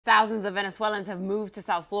Thousands of Venezuelans have moved to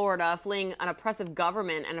South Florida, fleeing an oppressive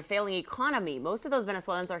government and a failing economy. Most of those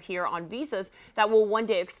Venezuelans are here on visas that will one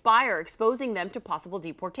day expire, exposing them to possible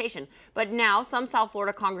deportation. But now some South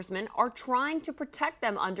Florida congressmen are trying to protect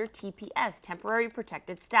them under TPS, temporary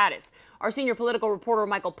protected status. Our senior political reporter,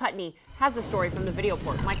 Michael Putney, has the story from the video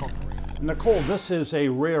port. Michael. Nicole, this is a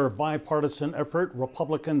rare bipartisan effort.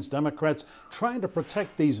 Republicans, Democrats trying to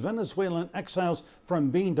protect these Venezuelan exiles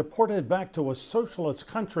from being deported back to a socialist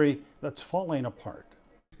country that's falling apart.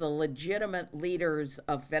 The legitimate leaders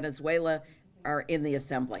of Venezuela are in the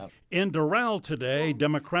assembly. In Doral today,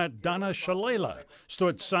 Democrat Donna Shalala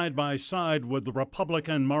stood side by side with the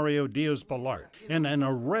Republican Mario Diaz-Balart in an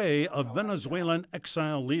array of Venezuelan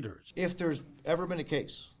exile leaders. If there's ever been a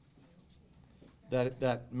case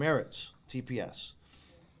that merits TPS,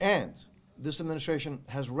 and this administration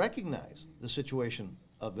has recognized the situation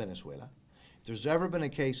of Venezuela, if there's ever been a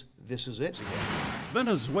case, this is it.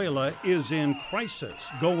 Venezuela is in crisis,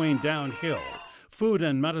 going downhill. Food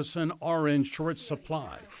and medicine are in short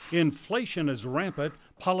supply. Inflation is rampant,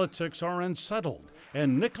 politics are unsettled,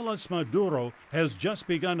 and Nicolas Maduro has just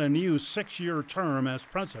begun a new 6-year term as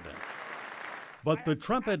president. But the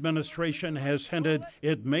Trump administration has hinted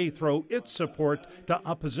it may throw its support to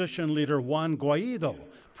opposition leader Juan Guaido,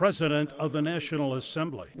 president of the National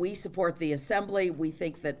Assembly. We support the assembly. We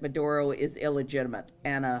think that Maduro is illegitimate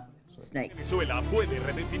and a snake.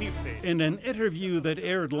 In an interview that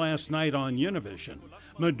aired last night on Univision,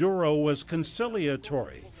 Maduro was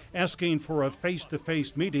conciliatory, asking for a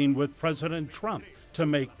face-to-face meeting with President Trump to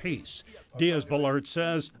make peace. Diaz-Balart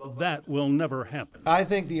says that will never happen. I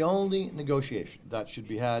think the only negotiation that should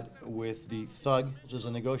be had with the thug is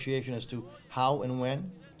a negotiation as to how and when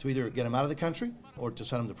to either get him out of the country or to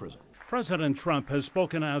send him to prison. President Trump has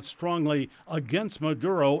spoken out strongly against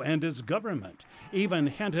Maduro and his government, even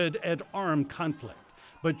hinted at armed conflict.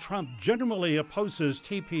 But Trump generally opposes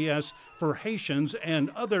TPS for Haitians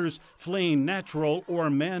and others fleeing natural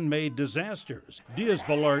or man-made disasters.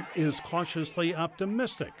 Diaz-Balart is cautiously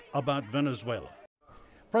optimistic about Venezuela.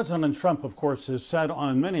 President Trump, of course, has said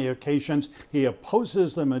on many occasions he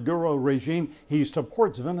opposes the Maduro regime. He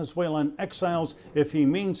supports Venezuelan exiles. If he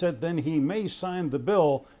means it, then he may sign the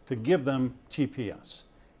bill to give them TPS.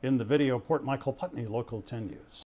 In the video port, Michael Putney, Local 10 News.